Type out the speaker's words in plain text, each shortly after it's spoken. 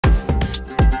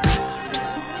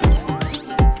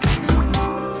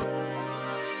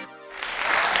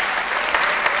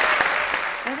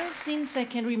since I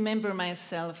can remember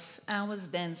myself, I was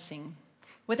dancing.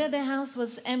 Whether the house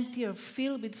was empty or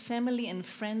filled with family and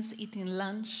friends eating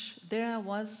lunch, there I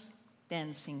was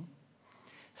dancing.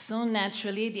 So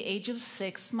naturally, at the age of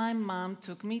 6, my mom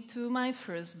took me to my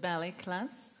first ballet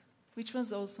class, which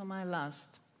was also my last.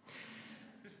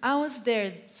 I was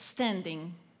there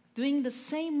standing, doing the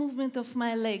same movement of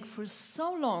my leg for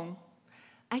so long,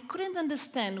 I couldn't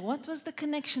understand what was the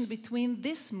connection between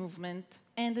this movement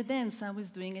and the dance I was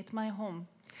doing at my home.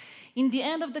 In the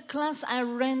end of the class, I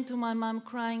ran to my mom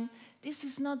crying, "This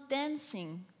is not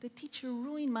dancing. The teacher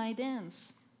ruined my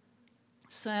dance."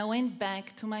 So I went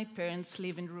back to my parents'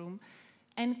 living room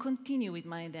and continued with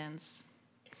my dance.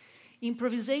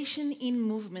 Improvisation in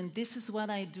movement, this is what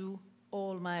I do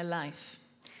all my life.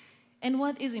 And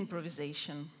what is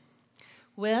improvisation?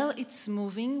 Well, it's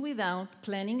moving without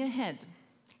planning ahead.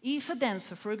 If a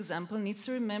dancer, for example, needs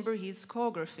to remember his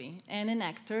choreography and an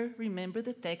actor remember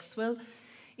the text, well,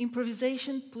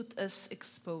 improvisation put us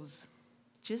exposed,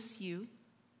 just you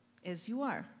as you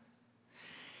are.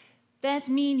 That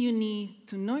means you need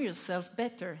to know yourself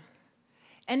better.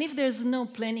 And if there's no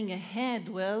planning ahead,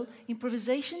 well,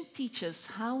 improvisation teaches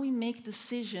how we make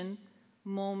decisions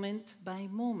moment by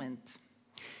moment.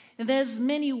 And there's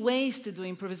many ways to do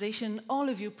improvisation. All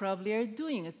of you probably are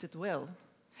doing it well.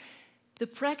 The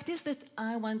practice that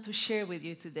I want to share with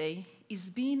you today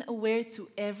is being aware to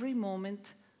every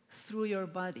moment through your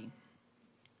body.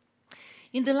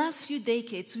 In the last few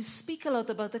decades, we speak a lot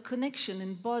about the connection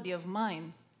in body of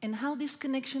mind and how this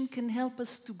connection can help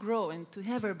us to grow and to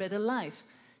have a better life,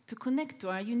 to connect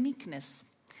to our uniqueness.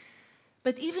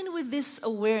 But even with this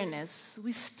awareness,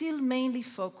 we still mainly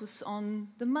focus on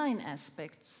the mind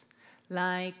aspects,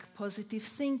 like positive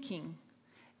thinking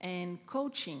and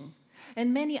coaching,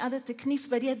 and many other techniques,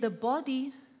 but yet the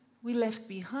body we left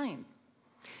behind.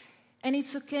 And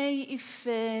it's okay if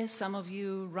some of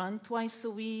you run twice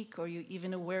a week or you're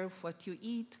even aware of what you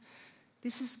eat.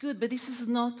 This is good, but this is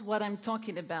not what I'm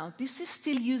talking about. This is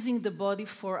still using the body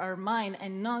for our mind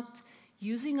and not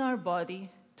using our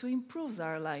body to improve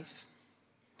our life.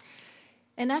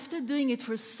 And after doing it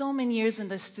for so many years in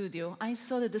the studio, I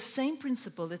saw that the same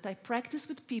principle that I practice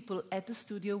with people at the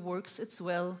studio works as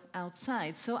well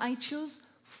outside. So I chose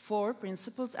 4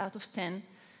 principles out of 10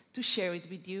 to share it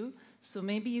with you. So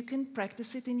maybe you can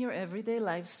practice it in your everyday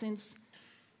life since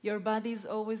your body is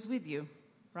always with you,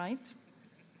 right?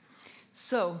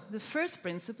 So the first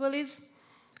principle is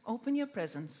open your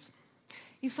presence.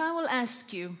 If I will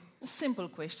ask you a simple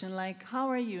question like, how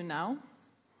are you now?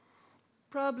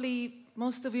 Probably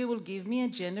most of you will give me a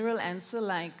general answer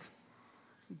like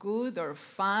good or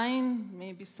fine,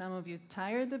 maybe some of you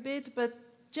tired a bit, but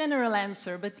general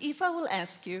answer. But if I will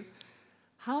ask you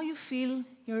how you feel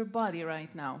your body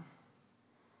right now,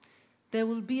 there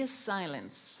will be a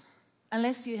silence,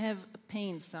 unless you have a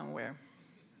pain somewhere.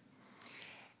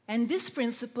 And this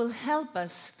principle helps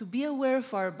us to be aware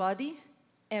of our body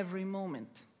every moment.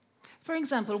 For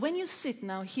example, when you sit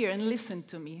now here and listen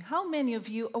to me, how many of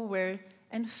you are aware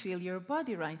and feel your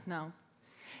body right now?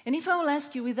 And if I will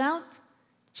ask you without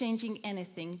changing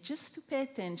anything, just to pay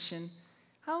attention,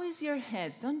 how is your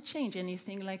head? Don't change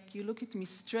anything, like you look at me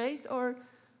straight or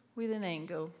with an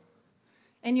angle.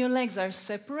 And your legs are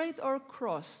separate or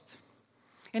crossed.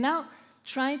 And now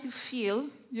try to feel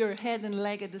your head and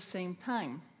leg at the same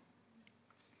time.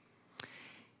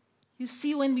 You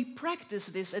see, when we practice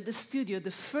this at the studio,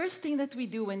 the first thing that we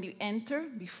do when we enter,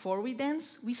 before we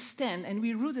dance, we stand and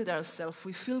we rooted ourselves.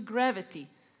 We feel gravity.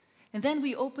 And then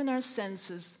we open our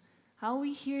senses, how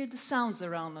we hear the sounds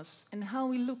around us and how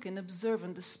we look and observe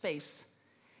in the space.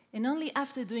 And only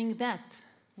after doing that,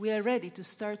 we are ready to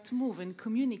start to move and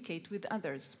communicate with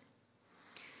others.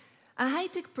 A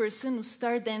high-tech person who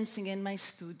started dancing in my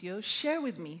studio shared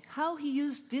with me how he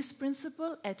used this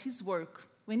principle at his work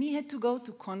when he had to go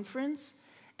to conference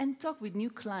and talk with new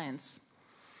clients.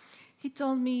 He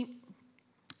told me,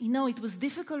 it was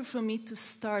difficult for me to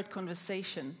start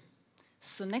conversation.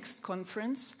 So next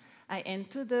conference, I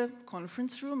enter the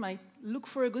conference room, I look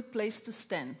for a good place to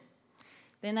stand.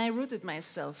 Then I rooted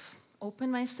myself,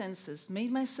 opened my senses,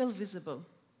 made myself visible.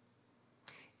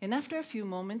 And after a few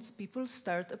moments, people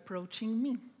start approaching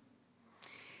me.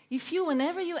 If you,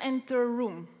 whenever you enter a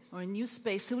room or a new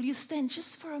space, will you stand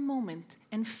just for a moment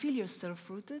and feel yourself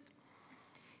rooted?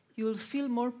 You will feel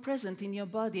more present in your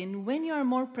body. And when you are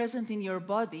more present in your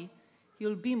body,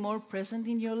 you'll be more present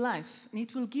in your life. And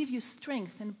it will give you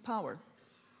strength and power.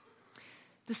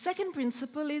 The second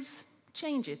principle is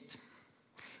change it.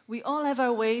 We all have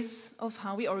our ways of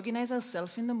how we organize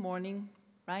ourselves in the morning,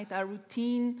 right? Our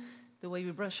routine, the way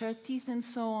we brush our teeth and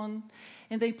so on.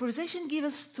 And the improvisation gives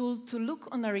us a tool to look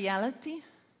on a reality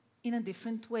in a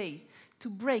different way, to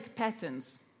break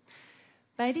patterns.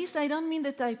 By this, I don't mean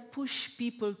that I push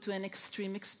people to an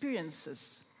extreme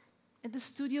experiences. At the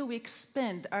studio, we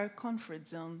expand our comfort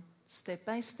zone step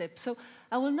by step. So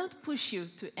I will not push you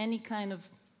to any kind of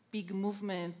big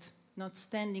movement, not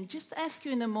standing. Just ask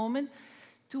you in a moment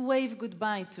to wave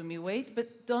goodbye to me. Wait,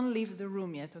 but don't leave the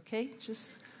room yet, okay?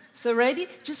 So ready?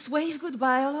 Just wave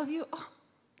goodbye, all of you. Oh,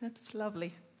 that's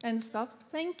lovely. And stop.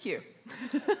 Thank you.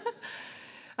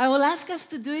 I will ask us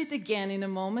to do it again in a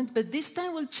moment, but this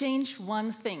time we'll change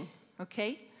one thing,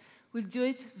 okay? We'll do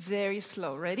it very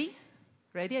slow. Ready?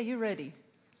 Ready? Are you ready?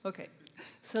 Okay.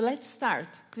 So let's start.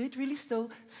 Do it really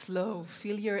slow.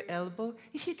 Feel your elbow.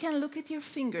 If you can, look at your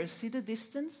fingers. See the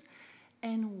distance?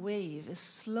 And wave as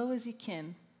slow as you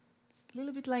can. It's a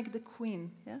little bit like the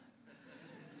Queen, yeah?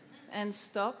 And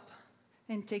stop.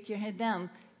 And take your head down.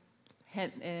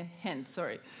 Hand,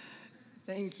 sorry.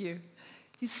 Thank you.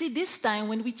 You see, this time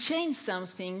when we changed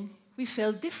something, we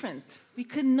felt different. We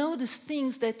could notice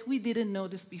things that we didn't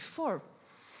notice before.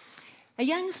 A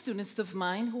young student of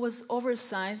mine who was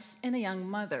oversized and a young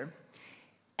mother.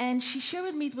 And she shared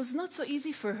with me it was not so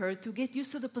easy for her to get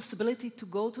used to the possibility to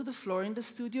go to the floor in the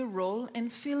studio role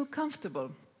and feel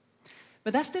comfortable.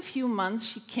 But after a few months,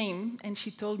 she came and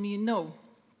she told me,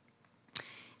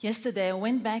 yesterday I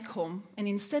went back home and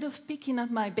instead of picking up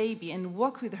my baby and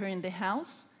walk with her in the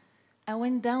house, I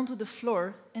went down to the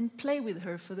floor and played with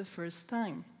her for the first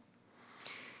time.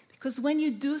 Because when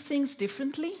you do things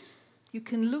differently, you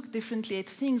can look differently at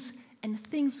things and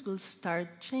things will start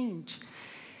change.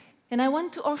 And I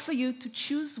want to offer you to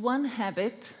choose one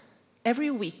habit every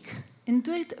week and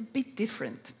do it a bit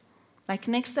different. Like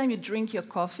next time you drink your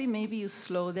coffee, maybe you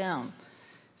slow down.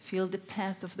 Feel the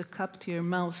path of the cup to your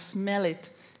mouth, smell it.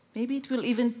 Maybe it will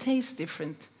even taste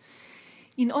different.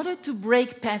 In order to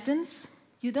break patterns,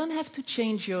 you don't have to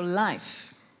change your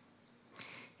life.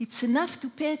 It's enough to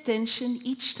pay attention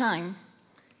each time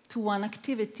to one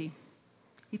activity.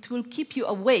 It will keep you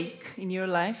awake in your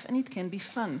life, and it can be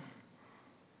fun.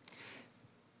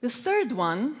 The third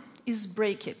one is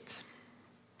break it.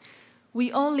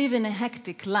 We all live in a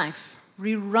hectic life.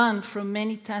 We run from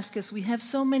many tasks. We have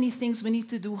so many things we need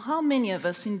to do. How many of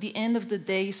us, in the end of the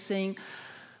day, saying,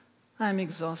 I'm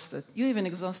exhausted? You're even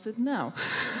exhausted now.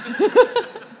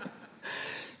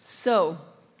 So,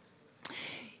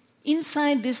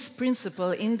 inside this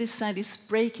principle, inside this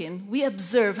break-in, we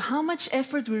observe how much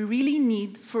effort we really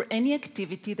need for any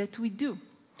activity that we do.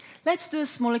 Let's do a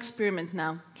small experiment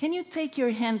now. Can you take your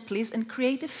hand, please, and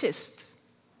create a fist?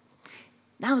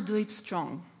 Now do it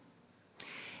strong.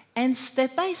 And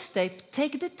step by step,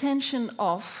 take the tension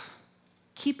off,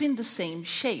 keeping the same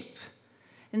shape.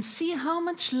 And see how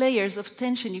much layers of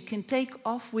tension you can take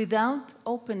off without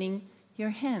opening your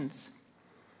hands.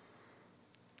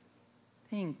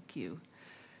 Thank you.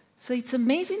 So it's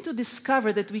amazing to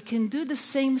discover that we can do the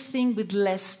same thing with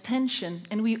less tension.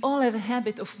 And we all have a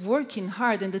habit of working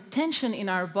hard, and the tension in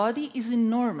our body is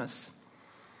enormous.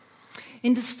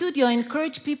 In the studio, I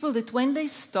encourage people that when they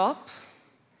stop,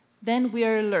 then we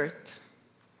are alert.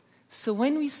 So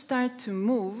when we start to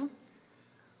move,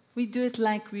 we do it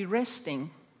like we're resting.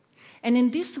 And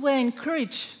in this way, I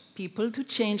encourage people to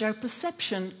change our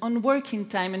perception on working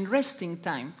time and resting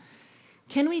time.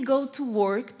 Can we go to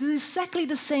work, do exactly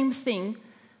the same thing,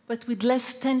 but with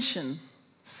less tension?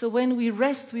 So when we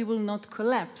rest, we will not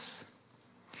collapse.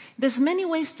 There's many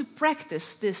ways to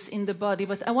practice this in the body,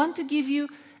 but I want to give you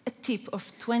a tip of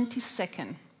 20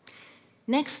 seconds.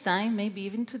 Next time, maybe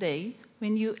even today,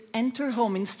 when you enter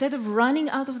home, instead of running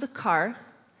out of the car,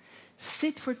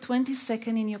 sit for 20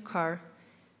 seconds in your car,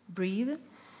 breathe, you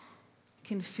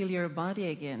can feel your body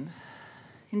again.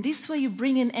 In this way, you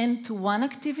bring an end to one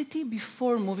activity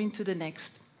before moving to the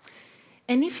next.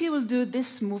 And if you will do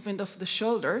this movement of the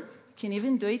shoulder, you can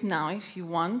even do it now if you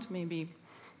want, maybe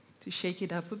to shake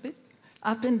it up a bit,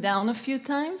 up and down a few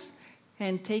times,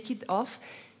 and take it off.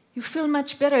 You feel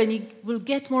much better, and you will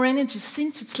get more energy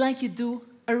since it's like you do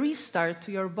a restart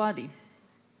to your body.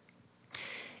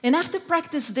 And after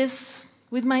practice this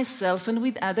with myself and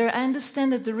with others, I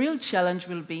understand that the real challenge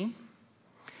will be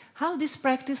how this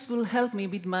practice will help me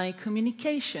with my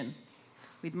communication,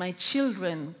 with my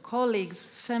children, colleagues,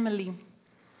 family.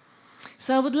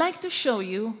 So I would like to show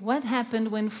you what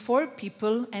happened when 4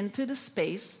 people enter the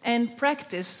space and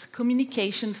practice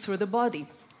communication through the body.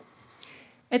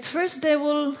 At first, they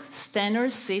will stand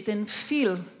or sit and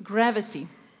feel gravity.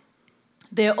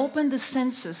 They open the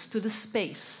senses to the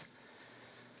space.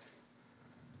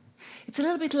 It's a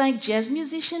little bit like jazz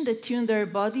musicians that tune their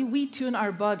body. We tune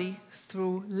our body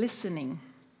through listening.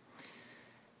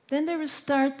 Then they will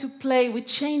start to play with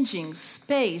changing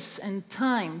space and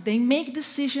time. They make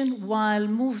decisions while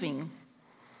moving.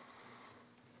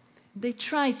 They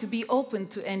try to be open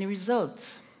to any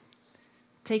result.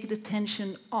 Take the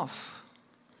tension off.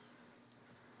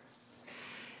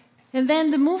 And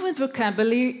then the movement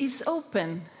vocabulary is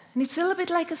open. And it's a little bit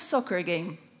like a soccer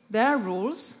game. There are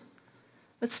rules,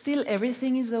 but still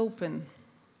everything is open.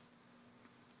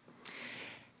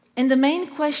 And the main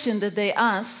question that they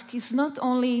ask is not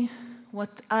only what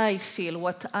I feel,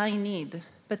 what I need,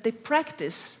 but they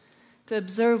practice to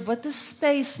observe what the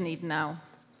space needs now,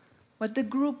 what the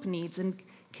group needs, and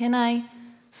can I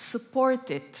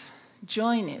support it,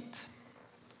 join it,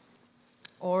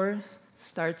 or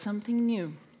start something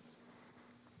new.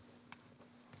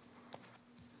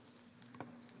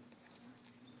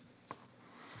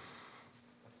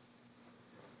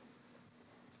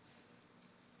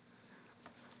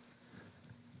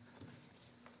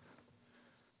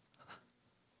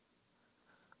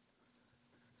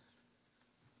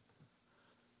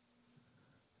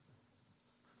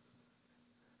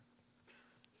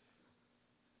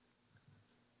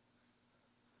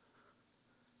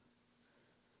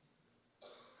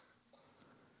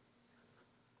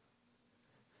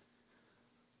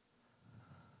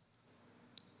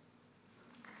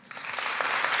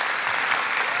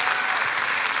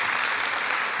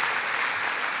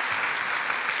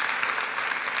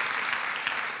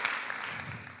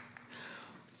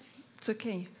 It's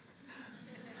okay.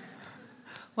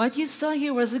 What you saw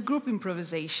here was a group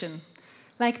improvisation.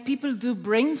 Like people do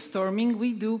brainstorming,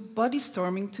 we do body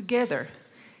storming together.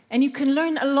 And you can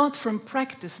learn a lot from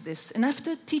practice this. And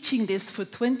after teaching this for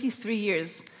 23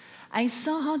 years, I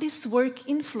saw how this work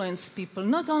influenced people,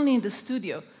 not only in the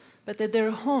studio, but at their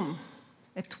home,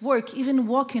 at work, even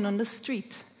walking on the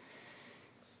street.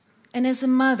 And as a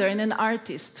mother and an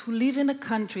artist who live in a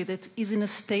country that is in a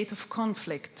state of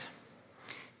conflict,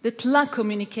 that lack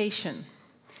communication,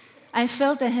 I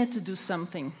felt I had to do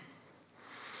something.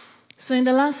 So in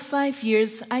the last 5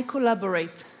 years, I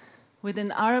collaborate with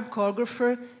an Arab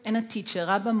choreographer and a teacher,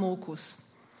 Rabbi Murkus.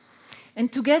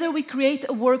 And together we create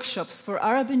workshops for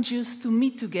Arab and Jews to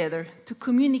meet together, to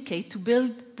communicate, to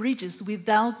build bridges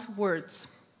without words.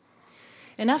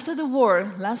 And after the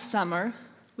war, last summer,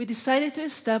 we decided to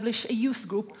establish a youth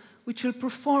group which will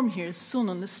perform here soon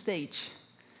on the stage.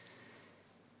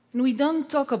 And we don't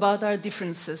talk about our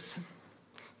differences.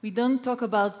 We don't talk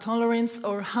about tolerance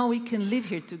or how we can live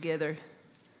here together.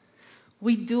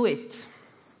 We do it.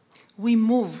 We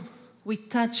move, we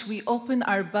touch, we open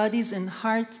our bodies and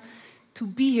hearts to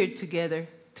be here together,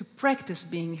 to practice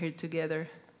being here together.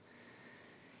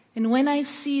 And when I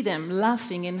see them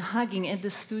laughing and hugging at the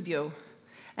studio,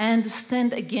 I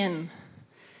understand again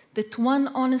that one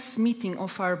honest meeting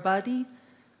of our body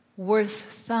worth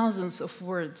thousands of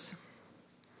words.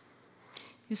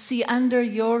 You see, under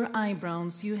your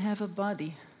eyebrows, you have a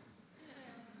body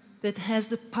that has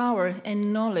the power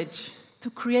and knowledge to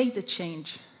create a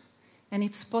change. And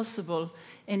it's possible,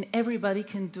 and everybody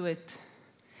can do it.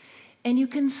 And you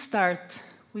can start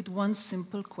with one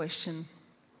simple question: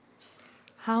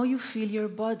 how you feel your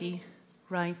body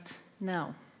right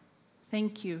now.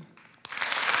 Thank you.